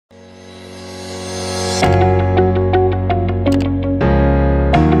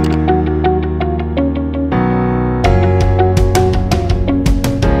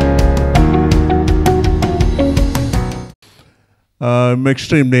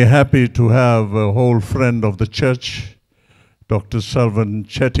extremely happy to have a whole friend of the church, Dr. Salvan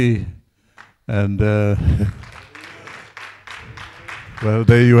Chetty, and well,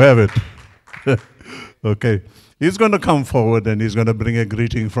 there you have it. Okay. He's going to come forward and he's going to bring a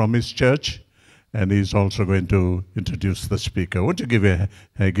greeting from his church, and he's also going to introduce the speaker. Won't you give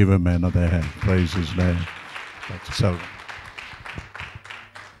him another hand? Praise his name. Dr. Salvan.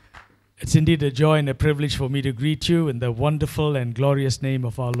 It's indeed a joy and a privilege for me to greet you in the wonderful and glorious name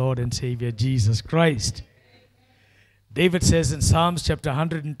of our Lord and Savior, Jesus Christ. David says in Psalms chapter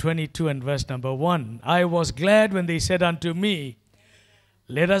 122 and verse number 1, I was glad when they said unto me,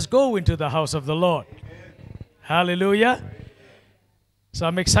 let us go into the house of the Lord. Hallelujah. So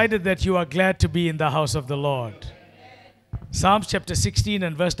I'm excited that you are glad to be in the house of the Lord. Psalms chapter 16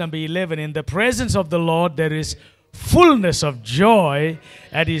 and verse number 11, in the presence of the Lord there is fullness of joy,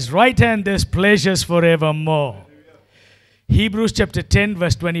 at his right hand there's pleasures forevermore. Hebrews chapter 10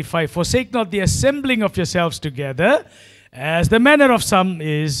 verse 25, forsake not the assembling of yourselves together, as the manner of some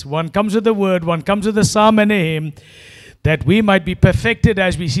is, one comes with the word, one comes with the psalm and a hymn, that we might be perfected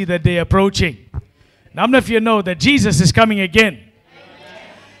as we see that day approaching. Now, how many of you know that Jesus is coming again?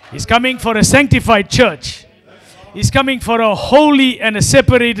 He's coming for a sanctified church. He's coming for a holy and a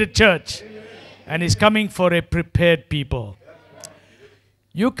separated church. And he's coming for a prepared people.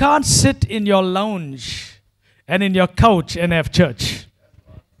 You can't sit in your lounge and in your couch and have church.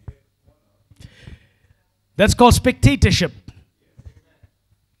 That's called spectatorship.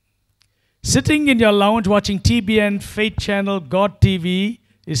 Sitting in your lounge watching TBN, Faith Channel, God TV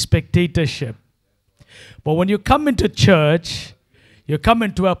is spectatorship. But when you come into church, you come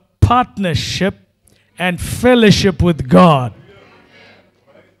into a partnership and fellowship with God.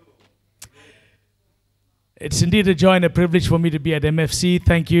 It's indeed a joy and a privilege for me to be at MFC.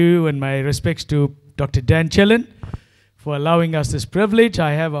 Thank you, and my respects to Dr. Dan Chillen for allowing us this privilege.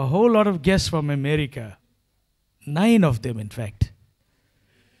 I have a whole lot of guests from America. 9 of them, in fact.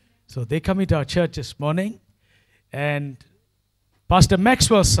 So they come into our church this morning. And Pastor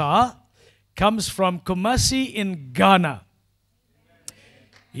Maxwell Saah comes from Kumasi in Ghana.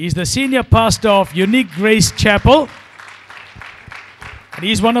 He's the senior pastor of Unique Grace Chapel. And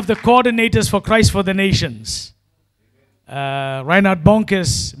he's one of the coordinators for Christ for the Nations. Reinhard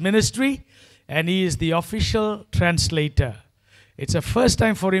Bonke's ministry. And he is the official translator. It's the first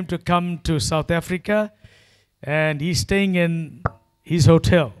time for him to come to South Africa. And he's staying in his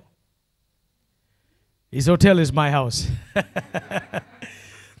hotel. His hotel is my house.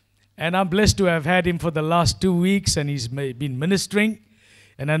 And I'm blessed to have had him for the last 2 weeks. And he's been ministering.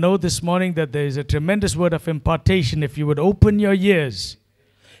 And I know this morning that there is a tremendous word of impartation. If you would open your ears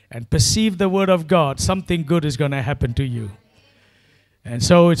and perceive the word of God, something good is going to happen to you. And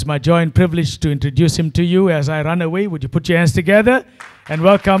so it's my joy and privilege to introduce him to you. As I run away, would you put your hands together and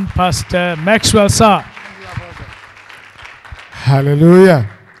welcome Pastor Maxwell Saah. Hallelujah.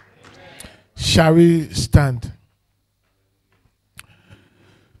 Shall we stand?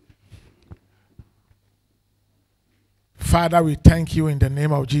 Father, we thank you in the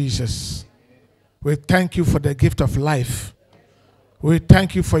name of Jesus. We thank you for the gift of life. We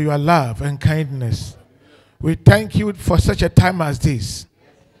thank you for your love and kindness. We thank you for such a time as this.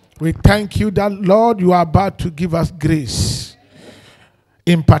 We thank you that, Lord, you are about to give us grace,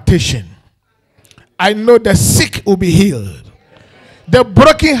 impartation. I know the sick will be healed. The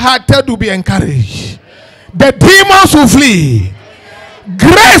brokenhearted will be encouraged. The demons will flee.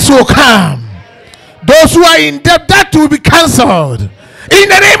 Grace will come. Those who are in debt, that will be cancelled. In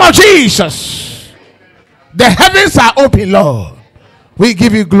the name of Jesus. The heavens are open, Lord. We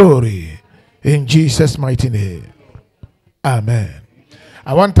give you glory. In Jesus' mighty name. Amen.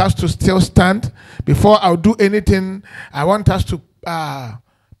 I want us to still stand. Before I'll do anything, I want us to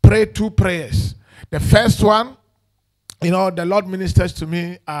pray 2 prayers. The first one, you know, the Lord ministers to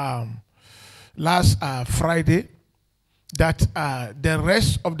me last Friday that the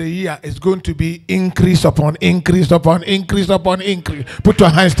rest of the year is going to be increase upon increase upon increase upon increase. Put your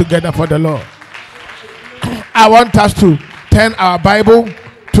hands together for the Lord. I want us to turn our Bible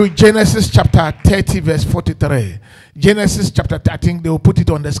to Genesis chapter 30 verse 43. Genesis chapter 30, I think they will put it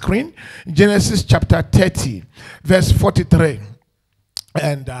on the screen. Genesis chapter 30 verse 43.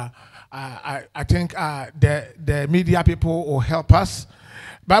 And I think the media people will help us.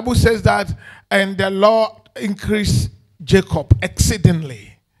 Bible says that, and the Lord increased Jacob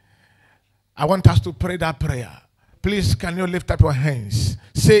exceedingly. I want us to pray that prayer. Please, can you lift up your hands?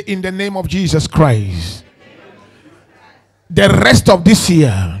 Say, in the name of Jesus Christ, the rest of this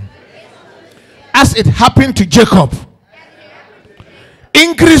year, as it happened to Jacob,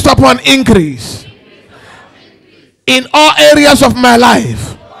 increase upon increase, in all areas of my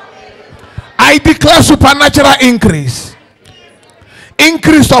life. I declare supernatural increase,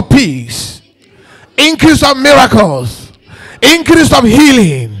 increase of peace, increase of miracles, increase of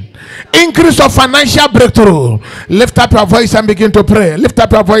healing, increase of financial breakthrough. Lift up your voice and begin to pray. Lift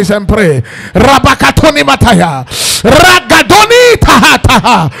up your voice and pray. Rabakatoni mataya. Ragadoni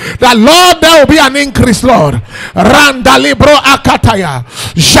taha. The Lord, there will be an increase, Lord. Randalibro akataya.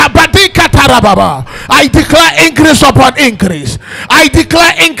 Jabadi katarababa. I declare increase upon increase. I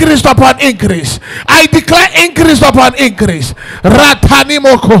declare increase upon increase. I declare increase upon increase. Ratani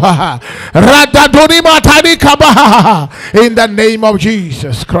mokoha. Radadoni matani kabaha. In the name of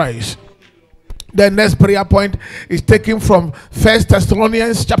Jesus Christ. The next prayer point is taken from 1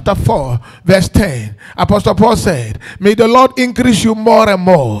 Thessalonians chapter 4, verse 10. Apostle Paul said, may the Lord increase you more and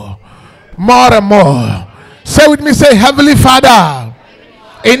more. More and more. Say with me, say, Heavenly Father,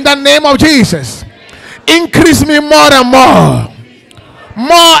 in the name of Jesus, increase me more and more.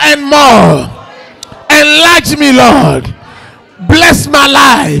 More and more. Enlarge me, Lord. Bless my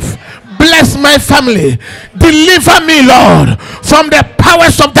life. Bless my family. Deliver me, Lord, from the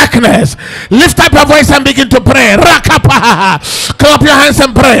powers of darkness. Lift up your voice and begin to pray. Rakapaha. Clap your hands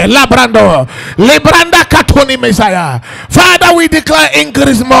and pray. Labrando. Libranda katoni Messiah. Father, we declare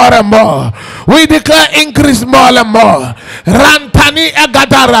increase more and more. We declare increase more and more. Rantani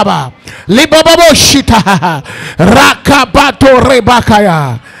agadaraba. Libababo shita. Rakabato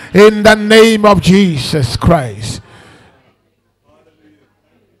rebakaya. In the name of Jesus Christ.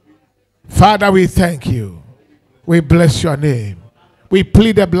 Father, we thank you. We bless your name. We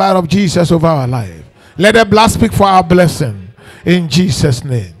plead the blood of Jesus over our life. Let the blood speak for our blessing. In Jesus'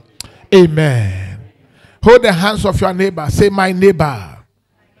 name. Amen. Hold the hands of your neighbor. Say, my neighbor,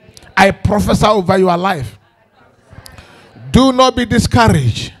 I prophesy over your life. Do not be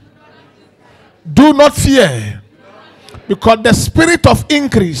discouraged. Do not fear. Because the spirit of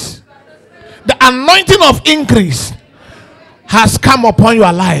increase, the anointing of increase has come upon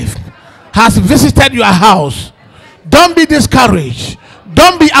your life. Has visited your house. Don't be discouraged.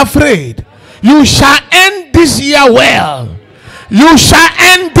 Don't be afraid. You shall end this year well. You shall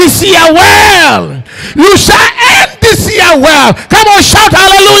end this year well. You shall end this year well. Come on, shout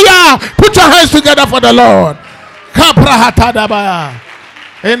hallelujah. Put your hands together for the Lord.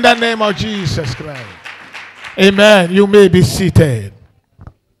 In the name of Jesus Christ. Amen. You may be seated.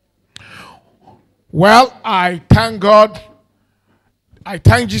 Well, I thank God. I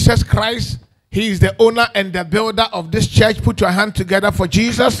thank Jesus Christ. He is the owner and the builder of this church. Put your hand together for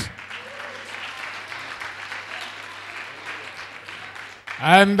Jesus.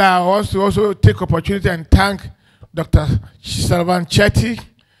 And I also take opportunity and thank Dr. Sylvan Chetty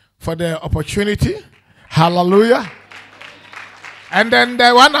for the opportunity. Hallelujah. And then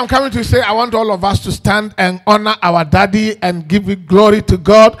the one I'm coming to say, I want all of us to stand and honor our daddy and give glory to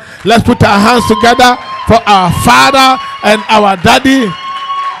God. Let's put our hands together for our father and our daddy.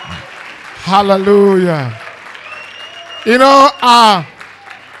 Hallelujah. You know,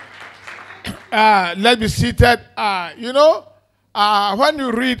 let's be seated. When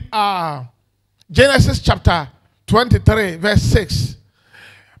you read Genesis chapter 23, verse 6,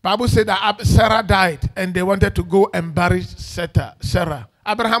 Bible said that Sarah died and they wanted to go and bury Sarah.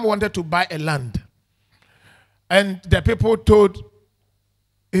 Abraham wanted to buy a land. And the people told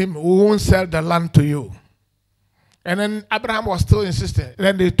him, we won't sell the land to you. And then Abraham was still insisting.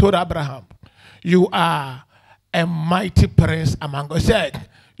 Then they told Abraham, you are a mighty prince among us. He said,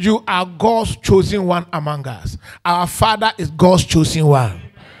 you are God's chosen one among us. Our father is God's chosen one.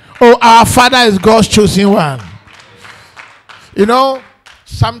 Oh, our father is God's chosen one. You know,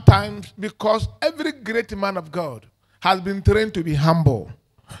 sometimes because every great man of God has been trained to be humble.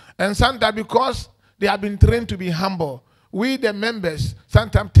 And sometimes because they have been trained to be humble, we the members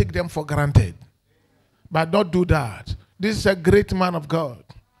sometimes take them for granted. But don't do that. This is a great man of God.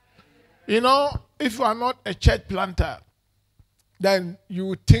 You know, if you are not a church planter, then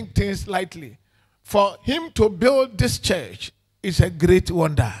you think things lightly. For him to build this church is a great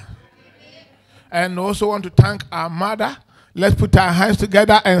wonder. And also want to thank our mother. Let's put our hands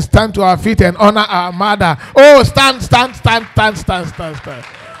together and stand to our feet and honor our mother. Oh, stand.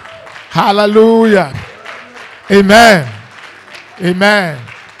 Hallelujah. Amen. Amen.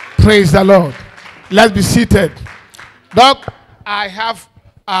 Praise the Lord. Let's be seated. Doc, I have,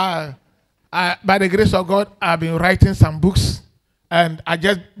 by the grace of God, I've been writing some books. And I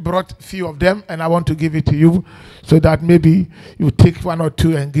just brought a few of them, and I want to give it to you so that maybe you take one or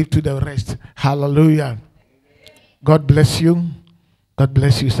two and give to the rest. Hallelujah. God bless you. God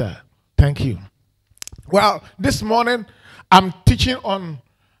bless you, sir. Thank you. Well, this morning, I'm teaching on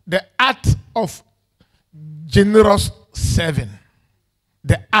the art of generous serving.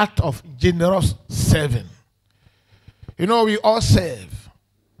 The art of generous serving. You know, we all serve.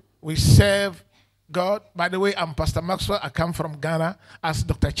 We serve God. By the way, I'm Pastor Maxwell. I come from Ghana, as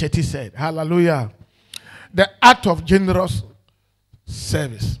Dr. Chetty said. Hallelujah. The art of generous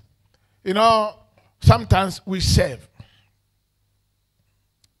service. You know, sometimes we serve.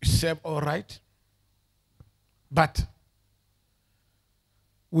 We serve all right. But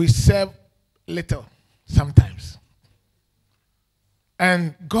we serve little sometimes.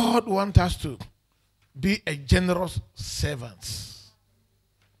 And God wants us to be a generous servant.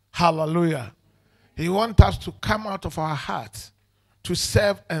 Hallelujah. He wants us to come out of our hearts to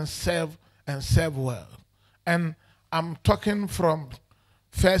serve and serve and serve well. And I'm talking from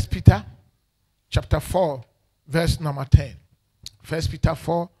 1 Peter chapter 4, verse number 10. 1 Peter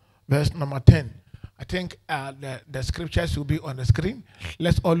 4, verse number 10. I think the scriptures will be on the screen.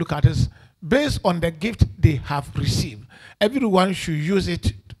 Let's all look at this. Based on the gift they have received, everyone should use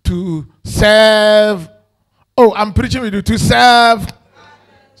it to serve. Oh, I'm preaching with you to serve.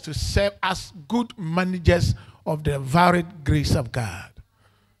 To serve as good managers of the varied grace of God.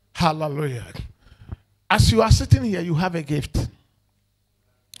 Hallelujah. As you are sitting here, you have a gift.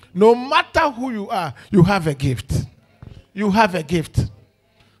 No matter who you are, you have a gift. You have a gift.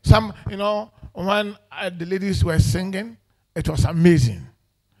 Some, you know, when the ladies were singing, it was amazing.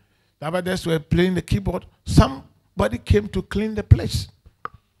 The others were playing the keyboard. Somebody came to clean the place.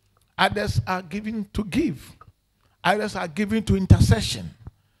 Others are giving to give. Others are giving to intercession.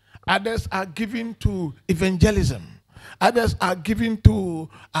 Others are giving to evangelism. Others are giving to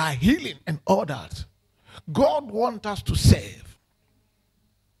healing and all that. God wants us to serve.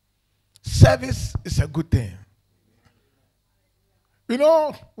 Service is a good thing. You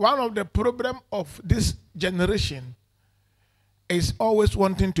know, one of the problems of this generation is always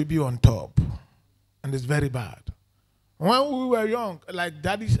wanting to be on top. And it's very bad. When we were young, like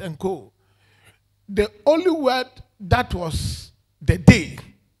daddies and co, the only word that was the day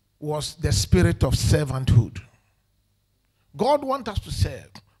was the spirit of servanthood. God wants us to serve.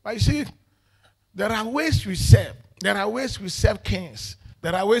 But you see, there are ways we serve. There are ways we serve kings.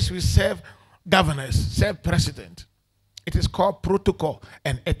 There are ways we serve governors, serve president. It is called protocol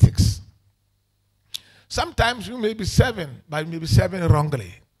and ethics. Sometimes you may be serving, but you may be serving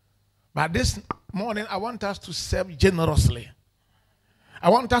wrongly. But this morning, I want us to serve generously. I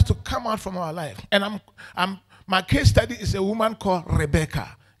want us to come out from our life. And my case study is a woman called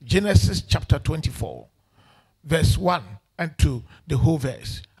Rebecca. Genesis chapter 24, verse 1 and 2, the whole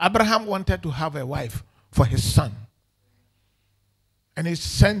verse. Abraham wanted to have a wife for his son. And he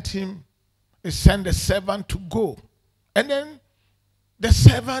sent a servant to go. And then the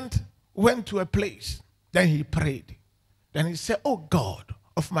servant went to a place. Then he prayed. Then he said, "Oh God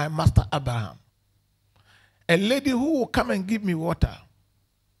of my master Abraham, a lady who will come and give me water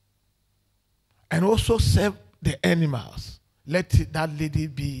and also serve the animals, let that lady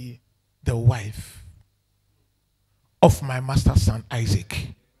be the wife of my master's son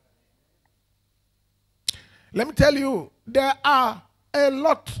Isaac." Let me tell you, there are a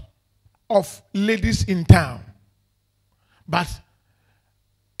lot of ladies in town. But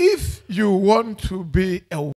if you want to be a